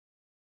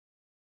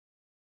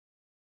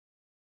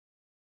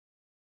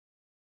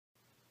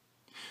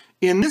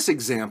In this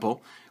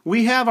example,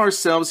 we have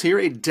ourselves here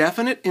a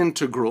definite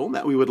integral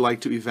that we would like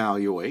to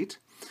evaluate.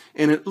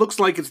 And it looks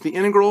like it's the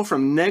integral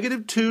from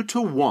 -2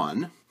 to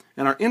 1.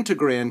 And our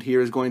integrand here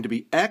is going to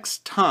be x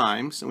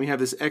times, and we have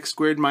this x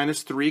squared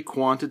minus 3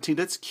 quantity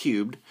that's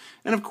cubed.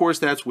 And of course,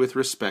 that's with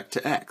respect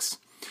to x.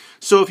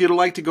 So if you'd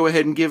like to go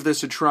ahead and give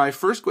this a try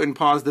first, go ahead and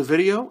pause the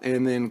video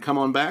and then come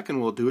on back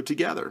and we'll do it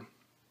together.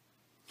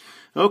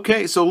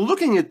 Okay, so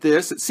looking at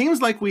this, it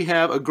seems like we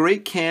have a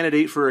great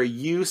candidate for a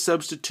U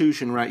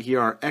substitution right here,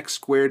 our x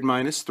squared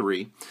minus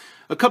 3.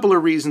 A couple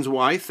of reasons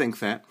why I think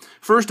that.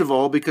 First of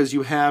all, because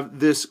you have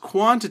this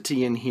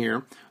quantity in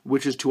here,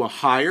 which is to a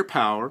higher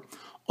power.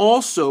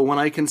 Also, when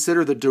I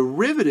consider the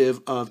derivative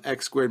of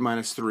x squared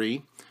minus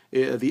 3,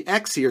 the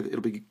x here,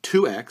 it'll be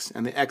 2x,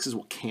 and the x's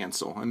will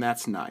cancel, and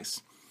that's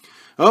nice.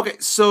 Okay,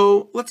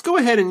 so let's go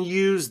ahead and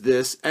use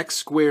this x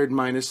squared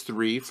minus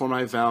 3 for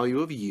my value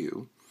of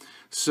u.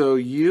 So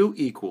u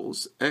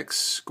equals x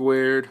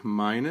squared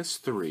minus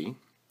 3.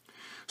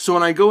 So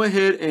when I go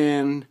ahead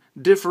and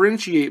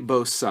differentiate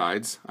both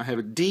sides, I have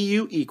a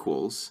du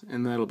equals,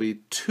 and that'll be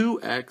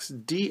 2x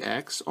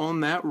dx on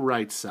that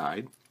right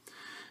side.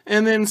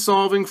 And then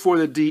solving for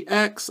the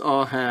dx,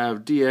 I'll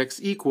have dx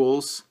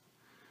equals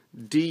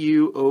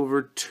du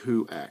over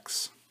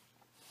 2x.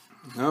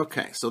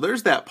 Okay, so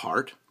there's that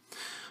part.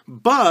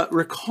 But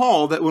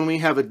recall that when we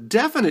have a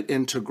definite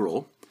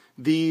integral,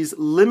 these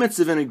limits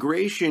of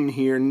integration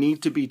here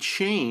need to be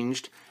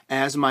changed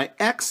as my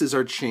x's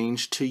are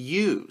changed to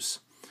u's.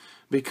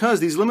 Because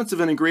these limits of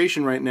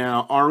integration right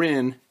now are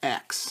in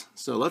x.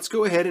 So let's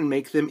go ahead and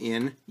make them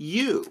in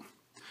u.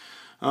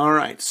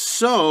 Alright,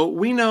 so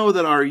we know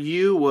that our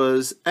u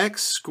was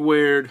x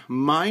squared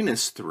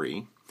minus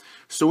 3.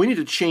 So we need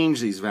to change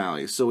these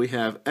values. So we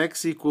have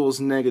x equals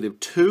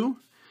 -2,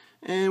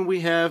 and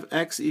we have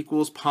x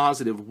equals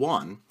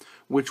 +1,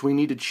 which we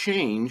need to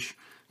change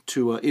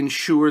to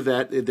ensure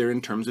that they're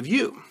in terms of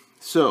u.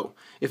 So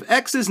if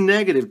x is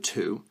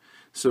 -2,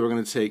 so we're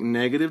going to take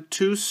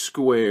 -2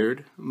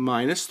 squared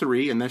minus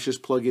 3, and that's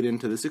just plug it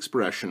into this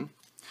expression.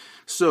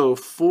 So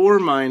 4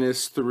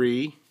 minus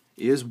 3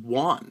 is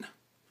 1.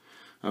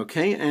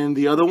 Okay, and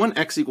the other one,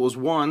 x equals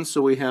 1,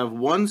 so we have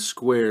 1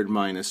 squared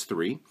minus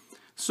 3.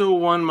 So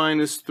 1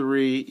 minus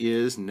 3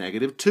 is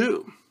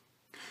 -2.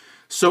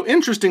 So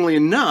interestingly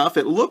enough,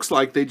 it looks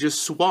like they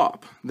just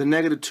swap. The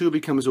 -2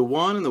 becomes a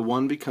 1 and the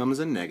 1 becomes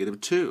a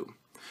 -2.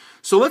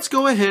 So let's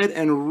go ahead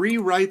and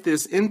rewrite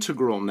this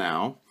integral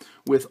now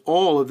with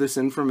all of this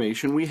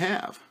information we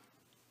have.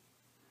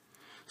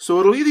 So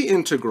it'll be the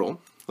integral.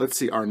 Let's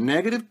see, our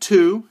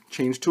 -2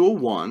 changed to a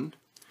 1,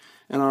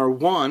 and our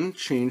 1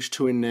 changed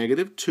to a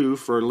 -2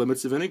 for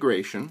limits of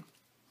integration.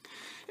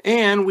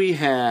 And we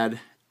had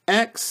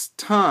x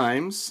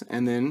times,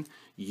 and then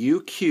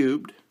u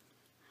cubed,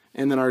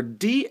 and then our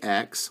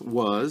dx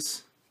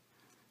was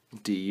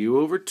du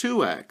over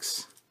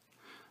 2x.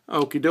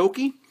 Okie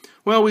dokie.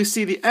 Well, we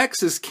see the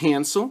x's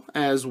cancel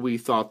as we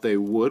thought they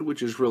would,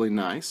 which is really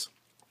nice.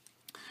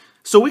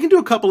 So we can do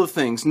a couple of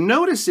things.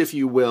 Notice, if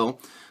you will,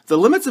 the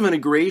limits of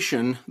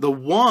integration, the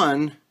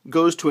 1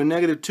 goes to a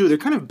 -2. They're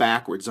kind of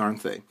backwards,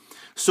 aren't they?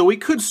 So we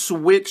could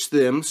switch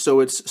them so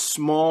it's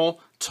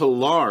small to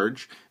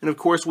large, and of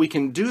course we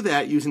can do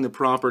that using the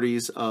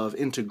properties of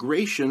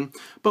integration,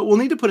 but we'll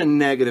need to put a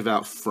negative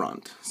out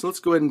front. So let's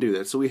go ahead and do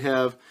that. So we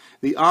have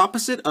the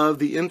opposite of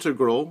the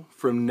integral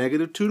from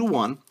 -2 to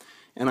 1,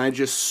 and I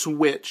just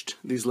switched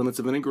these limits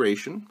of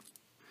integration.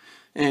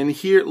 And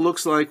here it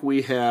looks like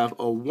we have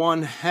a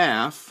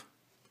 1/2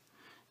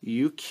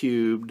 u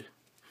cubed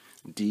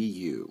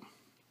du.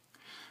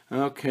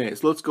 Okay,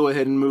 so let's go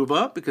ahead and move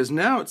up, because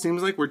now it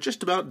seems like we're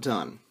just about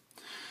done.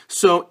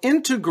 So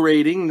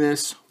integrating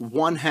this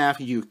 1/2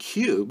 u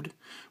cubed,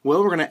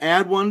 well, we're going to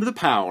add 1 to the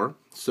power,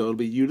 so it'll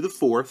be u to the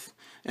 4th,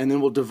 and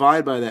then we'll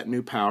divide by that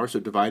new power,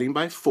 so dividing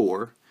by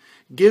 4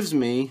 gives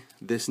me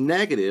this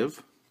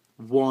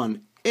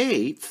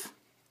 -1/8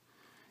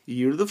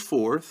 u to the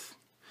 4th,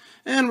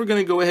 and we're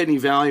going to go ahead and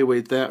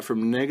evaluate that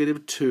from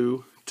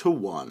 -2 to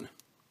 1.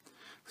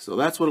 So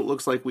that's what it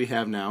looks like we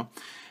have now.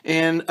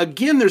 And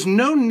again, there's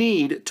no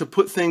need to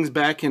put things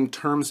back in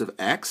terms of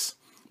x,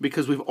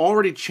 because we've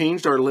already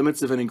changed our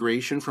limits of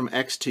integration from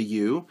x to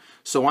u,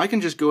 so I can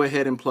just go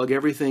ahead and plug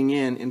everything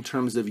in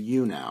terms of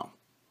u now.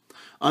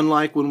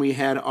 Unlike when we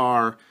had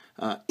our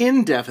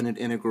indefinite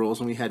integrals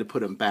and we had to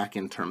put them back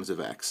in terms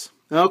of x.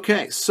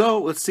 Okay, so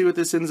let's see what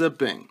this ends up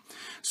being.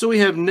 So we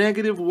have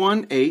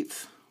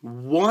 -1/8,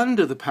 1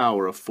 to the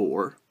power of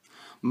 4,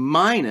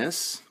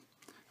 minus,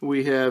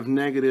 we have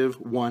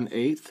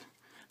 -1/8,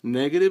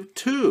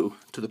 -2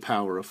 to the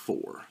power of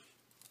 4.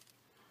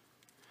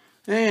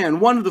 And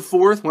 1 to the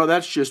 4th, well,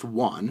 that's just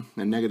 1.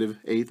 And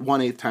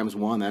 -1/8 times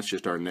 1, that's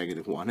just our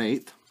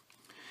 -1/8.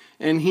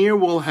 And here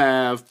we'll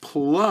have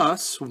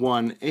plus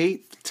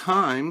 1/8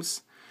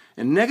 times,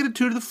 and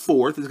 -2 to the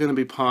 4th is going to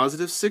be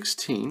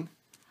 +16.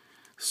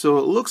 So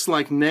it looks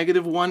like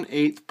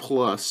 -1/8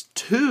 plus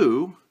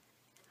 2,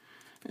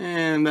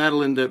 and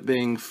that'll end up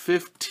being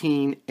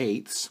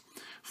 15/8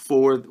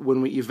 for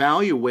when we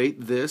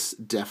evaluate this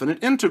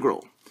definite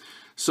integral.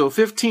 So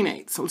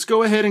 15/8. Let's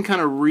go ahead and kind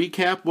of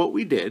recap what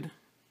we did.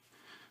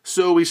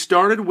 So we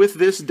started with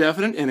this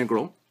definite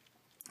integral.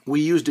 We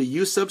used a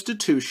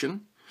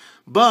U-substitution.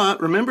 But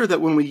remember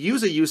that when we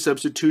use a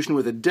U-substitution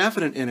with a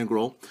definite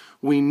integral,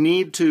 we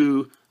need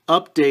to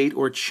update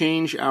or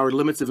change our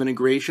limits of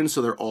integration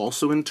so they're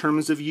also in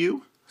terms of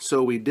U.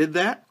 So we did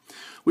that.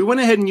 We went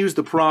ahead and used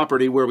the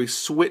property where we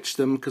switched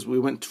them because we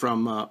went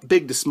from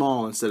big to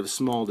small instead of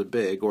small to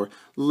big, or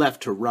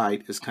left to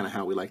right is kind of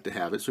how we like to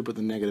have it. So we put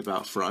the negative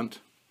out front.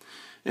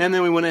 And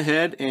then we went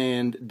ahead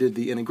and did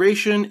the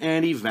integration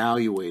and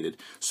evaluated.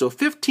 So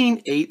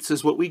 15/8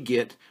 is what we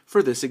get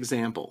for this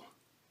example.